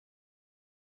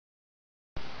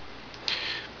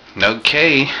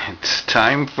Okay, it's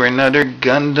time for another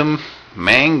Gundam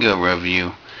manga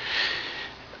review.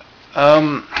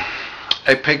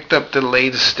 I picked up the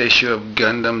latest issue of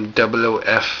Gundam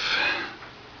 00F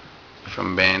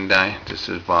from Bandai. This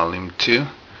is volume 2.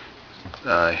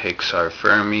 Hixar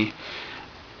Fermi.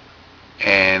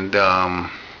 And the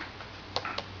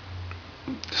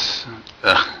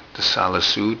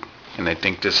Salasud. And I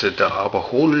think this is the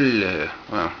Abahol.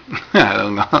 Well, I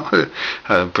don't know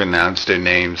how to pronounce their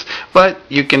names, but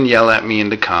you can yell at me in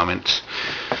the comments.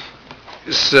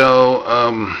 So,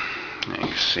 let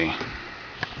me see.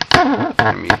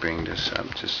 Let me bring this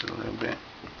up just a little bit.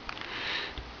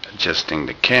 Adjusting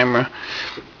the camera.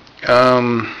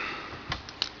 It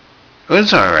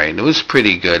was alright. It was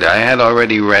pretty good. I had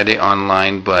already read it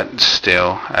online, but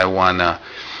still, I wanna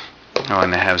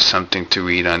have something to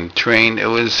read on the train. It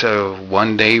was a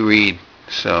one-day read,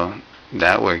 so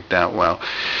that worked out well.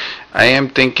 I am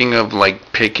thinking of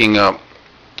picking up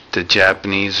the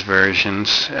Japanese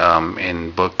versions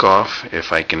in Book Off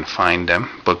if I can find them.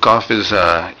 Book Off is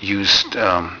used.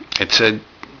 It's a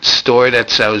store that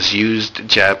sells used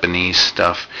Japanese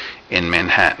stuff in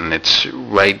Manhattan. It's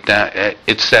right that.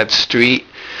 It's that street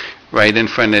right in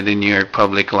front of the New York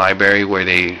Public Library where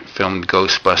they filmed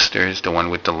Ghostbusters, the one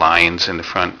with the lions in the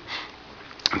front.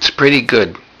 It's pretty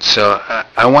good. So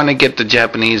I want to get the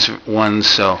Japanese ones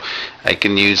so I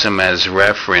can use them as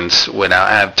reference without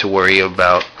having to worry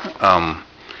about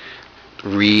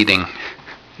reading.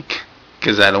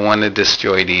 Because I don't want to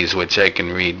destroy these, which I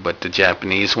can read, but the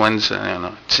Japanese ones, I don't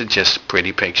know, it's just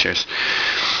pretty pictures.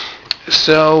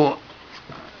 So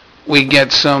we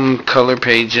get some color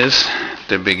pages at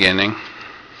the beginning.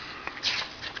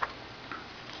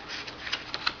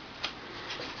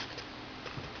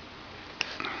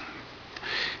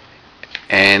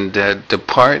 And the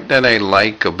part that I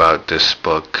like about this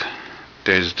book,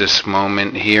 there's this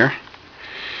moment here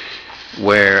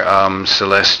where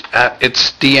Celeste,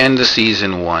 it's the end of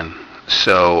season 1.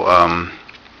 So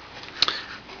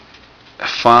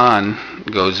Fawn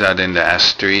goes out into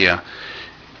Astria,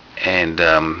 and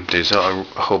there's a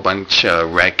whole bunch of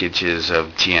wreckages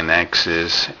of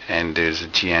GNXs, and there's a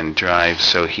GN drive,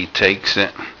 so he takes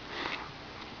it.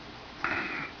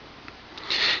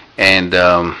 And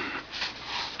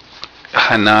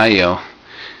Hanayo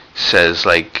says,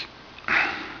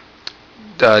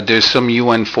 there's some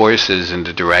UN forces in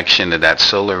the direction of that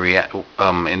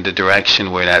in the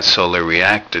direction where that solar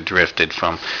reactor drifted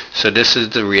from. So this is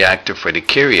the reactor for the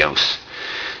Kyrios.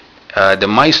 The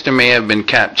Meister may have been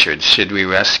captured. Should we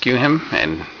rescue him?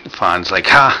 And Fawn's like,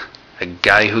 ha! A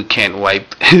guy who can't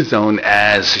wipe his own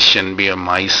ass shouldn't be a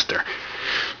Meister.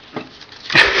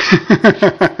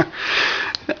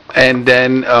 And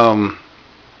then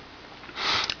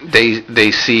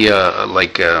they see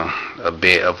a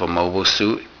bit of a mobile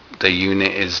suit. The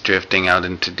unit is drifting out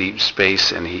into deep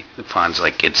space, and Fawn's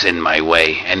like, it's in my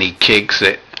way, and he kicks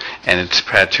it, and it's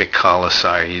Patrick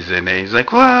Colasar. He's in there. He's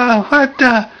like, whoa, what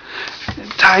the?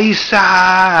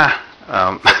 Taisa!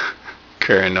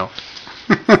 Colonel.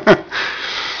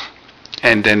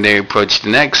 And then they approach the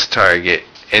next target.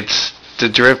 It's the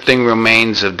drifting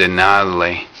remains of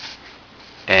Denali.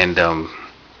 And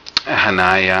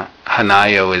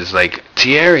Hanayo is like,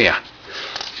 Tieria!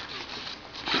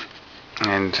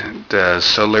 And the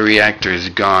solar reactor is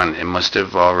gone. It must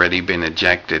have already been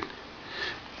ejected.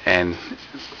 And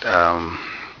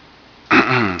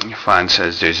Fawn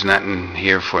says, there's nothing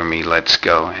here for me, let's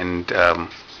go. And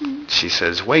she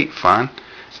says, wait, Fawn.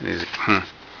 And he's like,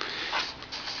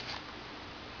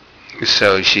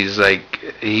 So she's like,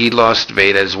 he lost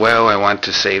Veda as well. I want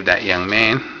to save that young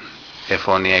man. If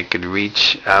only I could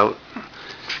reach out.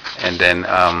 And then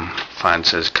Fawn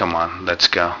says, come on, let's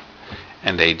go.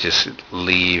 And they just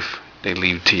leave. They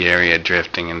leave Tieria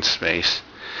drifting in space.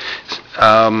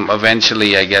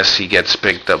 Eventually, I guess he gets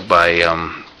picked up by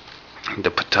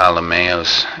the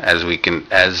Ptolemaeus, as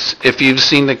if you've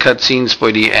seen the cutscenes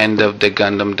for the end of the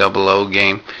Gundam 00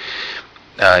 game,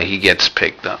 he gets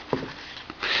picked up.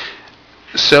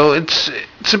 So it's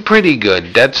a pretty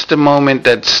good. That's the moment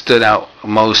that stood out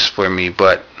most for me,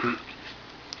 but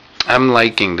I'm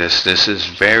liking this. This is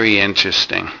very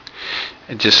interesting.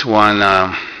 I just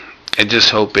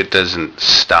hope it doesn't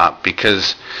stop,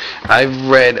 because I've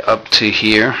read up to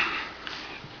here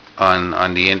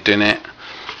on the internet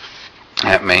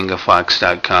at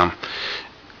MangaFox.com,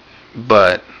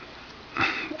 but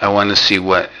I want to see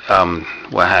what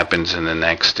happens in the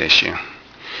next issue.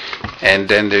 And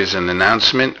then there's an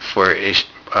announcement for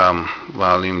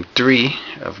volume 3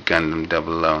 of Gundam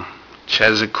 00, which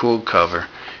has a cool cover.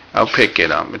 I'll pick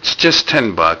it up. It's just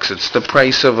 $10. It's the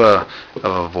price of a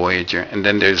Voyager. And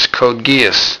then there's Code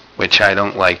Geass. which I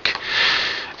don't like.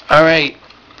 Alright,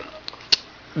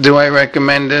 do I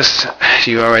recommend this?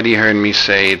 You already heard me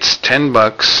say it's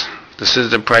 $10. This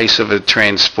is the price of a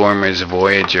Transformers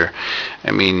Voyager.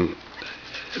 I mean,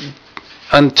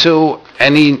 until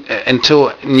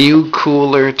new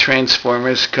cooler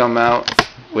Transformers come out,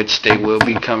 which they will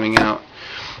be coming out,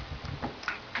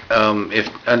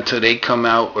 until they come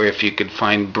out, or if you could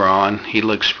find Braun, he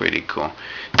looks pretty cool,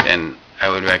 then I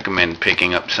would recommend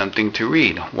picking up something to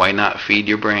read. Why not feed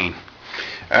your brain?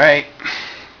 Alright,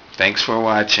 thanks for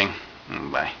watching.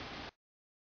 Bye.